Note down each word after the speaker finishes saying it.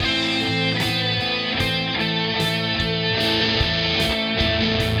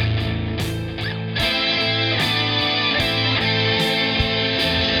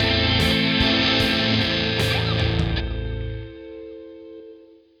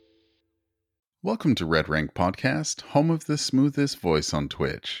Welcome to Red Rank Podcast, home of the smoothest voice on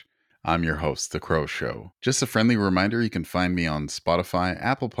Twitch. I'm your host, The Crow Show. Just a friendly reminder, you can find me on Spotify,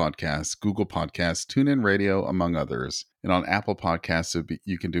 Apple Podcasts, Google Podcasts, TuneIn Radio, among others. And on Apple Podcasts,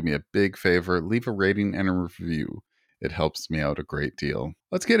 you can do me a big favor, leave a rating and a review. It helps me out a great deal.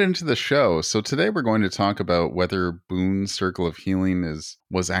 Let's get into the show. So today we're going to talk about whether Boone's Circle of Healing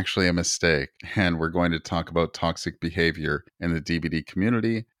was actually a mistake, and we're going to talk about toxic behavior in the DBD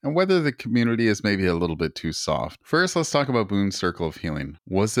community and whether the community is maybe a little bit too soft. First, let's talk about Boone's Circle of Healing.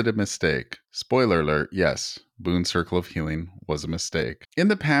 Was it a mistake? Spoiler alert, yes. Boone's Circle of Healing was a mistake. In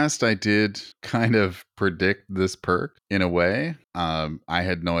the past, I did kind of predict this perk in a way. I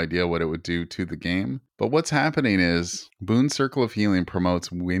had no idea what it would do to the game. But what's happening is Boone's Circle of Healing promotes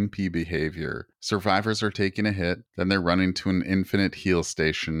wimpy behavior. Survivors are taking a hit, then they're running to an infinite heal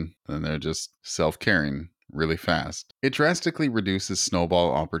station, and they're just self-caring really fast. It drastically reduces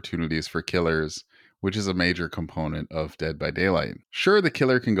snowball opportunities for killers, which is a major component of Dead by Daylight. Sure, the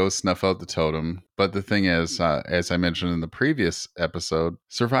killer can go snuff out the totem, but the thing is, as I mentioned in the previous episode,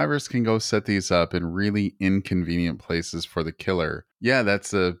 survivors can go set these up in really inconvenient places for the killer. Yeah,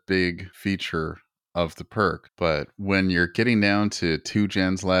 that's a big feature of the perk, but when you're getting down to 2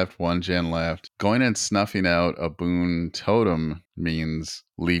 gens left, 1 gen left, going and snuffing out a boon totem means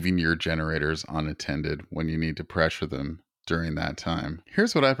leaving your generators unattended when you need to pressure them during that time.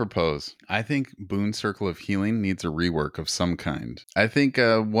 Here's what I propose. I think Boone's Circle of Healing needs a rework of some kind. I think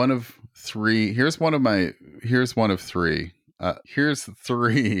one of three. Here's three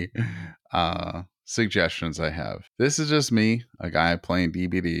suggestions I have. This is just me, a guy playing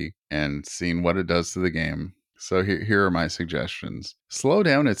DBD, and seeing what it does to the game. So here are my suggestions. Slow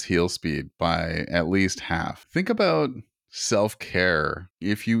down its heal speed by at least half. Think about self-care.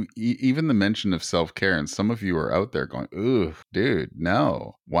 If you even the mention of self-care, and some of you are out there going, ooh, dude,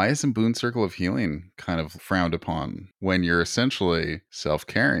 no. Why isn't Boone's Circle of Healing kind of frowned upon when you're essentially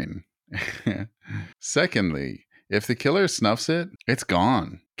self-caring? Secondly, if the killer snuffs it, it's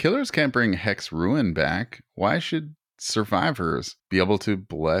gone. Killers can't bring Hex Ruin back. Why should survivors be able to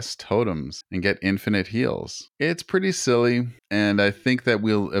bless totems and get infinite heals? It's pretty silly, and I think that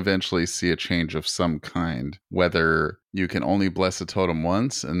we'll eventually see a change of some kind. Whether you can only bless a totem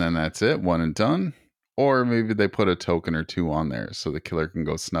once and then that's it, one and done, or maybe they put a token or two on there so the killer can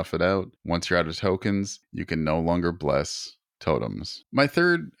go snuff it out. Once you're out of tokens, you can no longer bless totems. My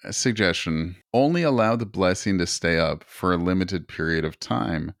third suggestion, only allow the blessing to stay up for a limited period of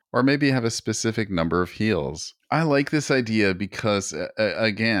time, or maybe have a specific number of heals. I like this idea because,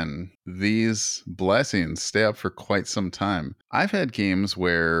 again, these blessings stay up for quite some time. I've had games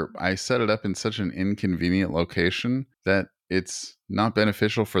where I set it up in such an inconvenient location that it's not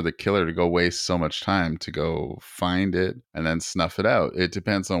beneficial for the killer to go waste so much time to go find it and then snuff it out. It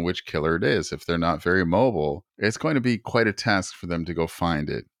depends on which killer it is. If they're not very mobile, it's going to be quite a task for them to go find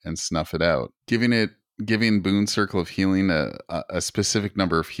it and snuff it out. Giving Boone's Circle of Healing a specific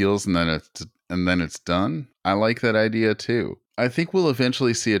number of heals and then it's done. I like that idea too. I think we'll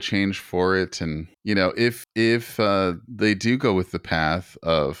eventually see a change for it, and if they do go with the path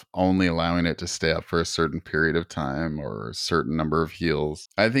of only allowing it to stay up for a certain period of time or a certain number of heals,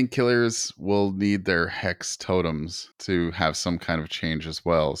 I think killers will need their Hex totems to have some kind of change as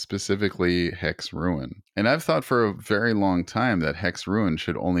well, specifically Hex Ruin. And I've thought for a very long time that Hex Ruin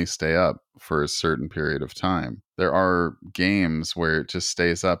should only stay up for a certain period of time. There are games where it just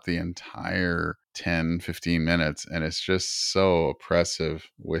stays up the entire 10-15 minutes, and it's just so oppressive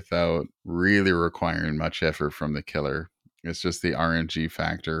without really requiring much effort from the killer. It's just the RNG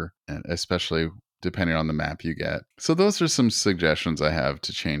factor, and especially depending on the map you get. So those are some suggestions I have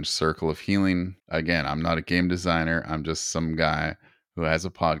to change Circle of Healing. Again, I'm not a game designer. I'm just some guy who has a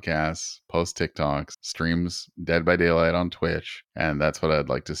podcast, posts TikToks, streams Dead by Daylight on Twitch, and that's what I'd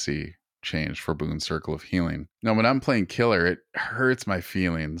like to see change for Boone's Circle of Healing. Now, when I'm playing killer, it hurts my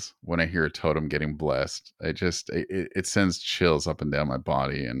feelings when I hear a totem getting blessed. It sends chills up and down my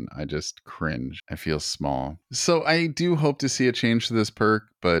body, and I just cringe. I feel small. So I do hope to see a change to this perk,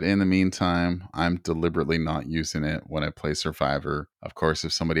 but in the meantime, I'm deliberately not using it when I play Survivor. Of course,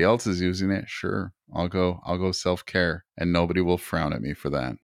 if somebody else is using it, sure, I'll go self-care, and nobody will frown at me for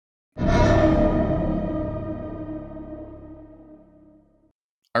that.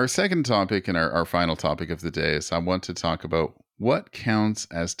 Our second topic and our final topic of the day is I want to talk about what counts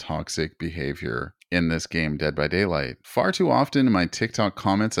as toxic behavior. in this game, Dead by Daylight. Far too often in my TikTok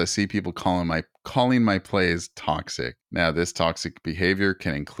comments, I see people calling my plays toxic. Now, this toxic behavior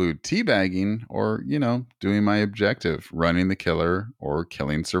can include teabagging or, doing my objective, running the killer or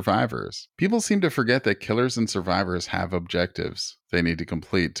killing survivors. People seem to forget that killers and survivors have objectives they need to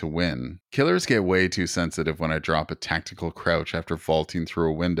complete to win. Killers get way too sensitive when I drop a tactical crouch after vaulting through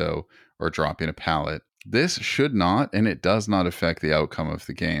a window or dropping a pallet. This should not, and it does not affect the outcome of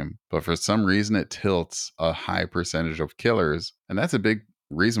the game, but for some reason it tilts a high percentage of killers, and that's a big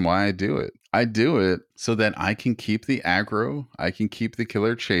reason why I do it. I do it so that I can keep the aggro, I can keep the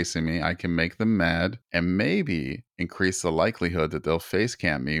killer chasing me, I can make them mad, and maybe increase the likelihood that they'll face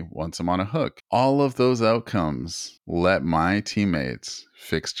camp me once I'm on a hook. All of those outcomes let my teammates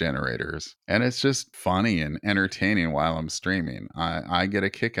fix generators. And it's just funny and entertaining while I'm streaming. I get a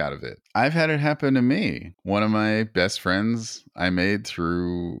kick out of it. I've had it happen to me. One of my best friends I made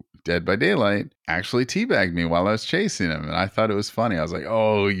through Dead by Daylight actually teabagged me while I was chasing him, and I thought it was funny. I was like,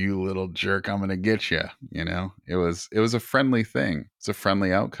 "Oh, you little jerk, I'm gonna get you." It was a friendly thing. It's a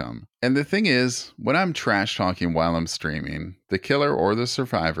friendly outcome. And the thing is, when I'm trash talking while I'm streaming, the killer or the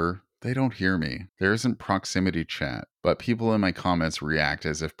survivor, they don't hear me. There isn't proximity chat, but people in my comments react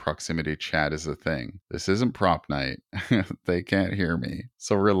as if proximity chat is a thing. This isn't prop night. They can't hear me.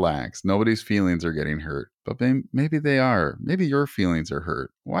 So relax. Nobody's feelings are getting hurt. But maybe they are. Maybe your feelings are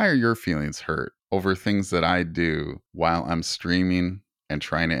hurt. Why are your feelings hurt over things that I do while I'm streaming and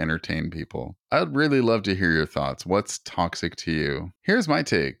trying to entertain people? I'd really love to hear your thoughts. What's toxic to you? Here's my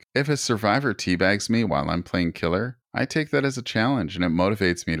take. If a survivor teabags me while I'm playing killer, I take that as a challenge and it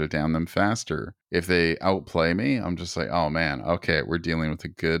motivates me to down them faster. If they outplay me, I'm just like, oh man, okay, we're dealing with a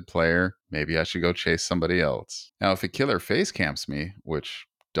good player. Maybe I should go chase somebody else. Now, if a killer face camps me, which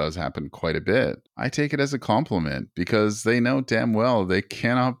does happen quite a bit, I take it as a compliment because they know damn well they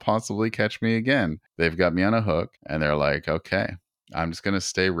cannot possibly catch me again. They've got me on a hook and they're like, okay, I'm just going to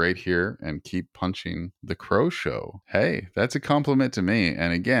stay right here and keep punching the crow show. Hey, that's a compliment to me.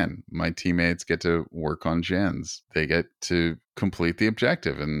 And again, my teammates get to work on gens. They get to complete the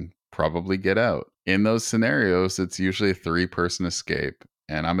objective and probably get out. In those scenarios, it's usually a 3-person escape.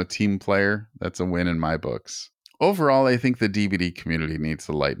 And I'm a team player. That's a win in my books. Overall, I think the DBD community needs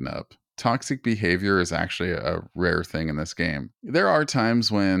to lighten up. Toxic behavior is actually a rare thing in this game. There are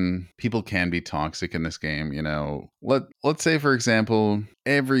times when people can be toxic in this game, Let's say, for example,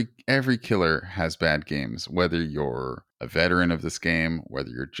 every killer has bad games, whether you're a veteran of this game, whether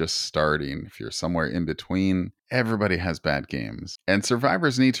you're just starting, if you're somewhere in between, everybody has bad games. And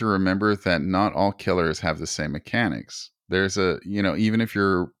survivors need to remember that not all killers have the same mechanics. There's even if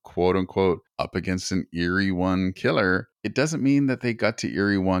you're quote unquote up against an Eerie 1 killer, it doesn't mean that they got to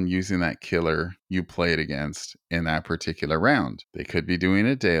Eerie 1 using that killer you played against in that particular round. They could be doing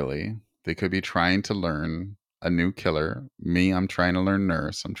it daily. They could be trying to learn a new killer. Me, I'm trying to learn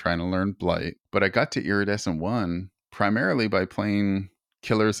Nurse. I'm trying to learn Blight. But I got to Iridescent 1 primarily by playing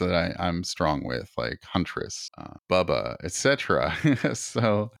killers that I'm strong with, like Huntress, Bubba, etc.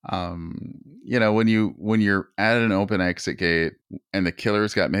 So, when you're at an open exit gate and the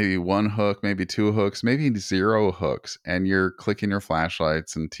killer's got maybe 1 hook, maybe 2 hooks, maybe 0 hooks, and you're clicking your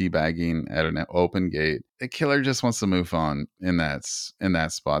flashlights and teabagging at an open gate, the killer just wants to move on in that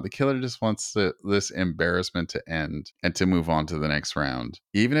spot. The killer just wants this embarrassment to end and to move on to the next round.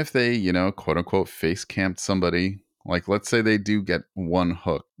 Even if they, quote unquote, face camped somebody. Like, let's say they do get 1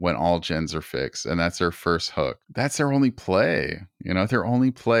 hook when all gens are fixed, and that's their first hook. That's their only play. Their only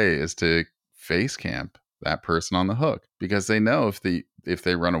play is to face camp that person on the hook because they know if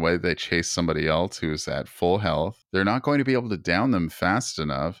they run away, they chase somebody else who's at full health. They're not going to be able to down them fast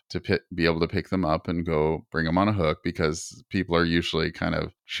enough to be able to pick them up and go bring them on a hook because people are usually kind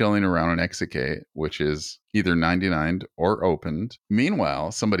of chilling around an exit gate, which is either 99'd or opened.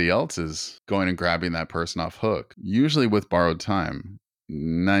 Meanwhile, somebody else is going and grabbing that person off hook, usually with borrowed time.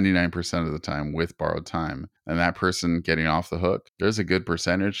 99% of the time with borrowed time. And that person getting off the hook, there's a good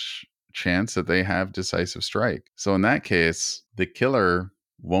percentage chance that they have decisive strike. So in that case, the killer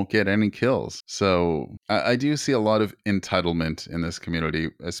won't get any kills. So I do see a lot of entitlement in this community,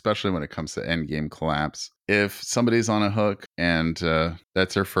 especially when it comes to endgame collapse. If somebody's on a hook and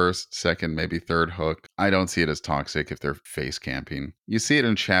that's their first, second, maybe third hook, I don't see it as toxic if they're face camping. You see it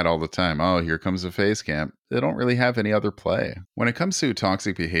in chat all the time. Oh, here comes a face camp. They don't really have any other play. When it comes to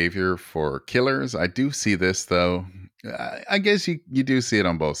toxic behavior for killers, I do see this though. I guess you do see it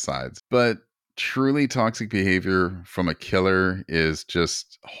on both sides. But truly toxic behavior from a killer is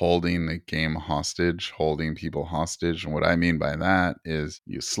just holding the game hostage, holding people hostage. And what I mean by that is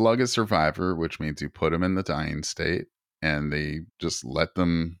you slug a survivor, which means you put them in the dying state and they just let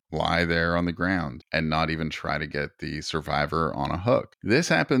them lie there on the ground and not even try to get the survivor on a hook. This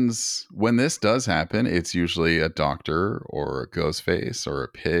happens when this does happen. It's usually a doctor or a ghost face or a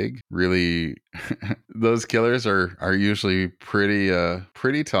pig. Really, those killers are usually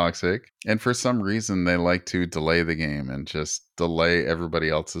pretty toxic. And for some reason, they like to delay the game and just delay everybody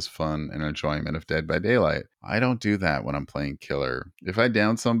else's fun and enjoyment of Dead by Daylight. I don't do that when I'm playing killer. If I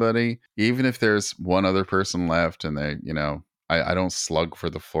down somebody, even if there's one other person left and they, I don't slug for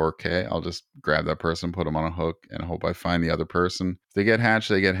the 4K. I'll just grab that person, put them on a hook, and hope I find the other person. If they get hatched,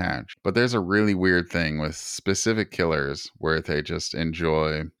 they get hatched. But there's a really weird thing with specific killers where they just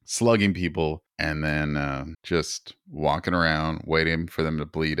enjoy slugging people and then just walking around, waiting for them to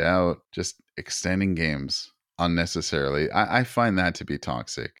bleed out, just extending games unnecessarily. I find that to be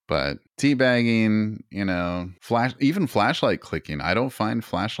toxic. But teabagging, even flashlight clicking, I don't find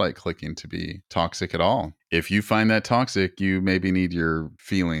flashlight clicking to be toxic at all. If you find that toxic, you maybe need your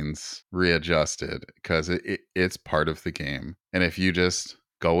feelings readjusted because it's part of the game. And if you just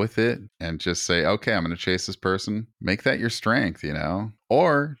go with it and just say, okay, I'm going to chase this person, make that your strength,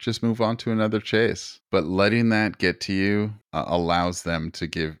 or just move on to another chase. But letting that get to you allows them to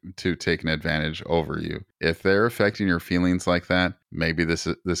take an advantage over you. If they're affecting your feelings like that, maybe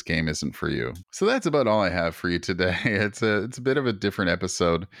this game isn't for you. So that's about all I have for you today. It's a bit of a different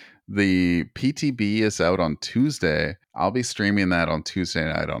episode. The PTB is out on Tuesday. I'll be streaming that on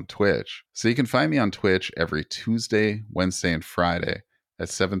Tuesday night on Twitch. So you can find me on Twitch every Tuesday, Wednesday, and Friday at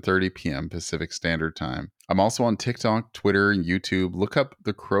 7:30 p.m. Pacific Standard Time. I'm also on TikTok, Twitter, and YouTube. Look up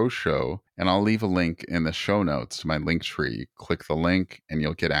The Crow Show, and I'll leave a link in the show notes to my link tree. Click the link, and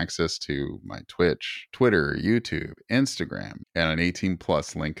you'll get access to my Twitch, Twitter, YouTube, Instagram, and an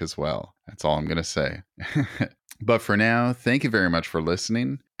 18+ link as well. That's all I'm going to say. But for now, thank you very much for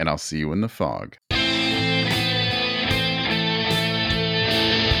listening, and I'll see you in the fog.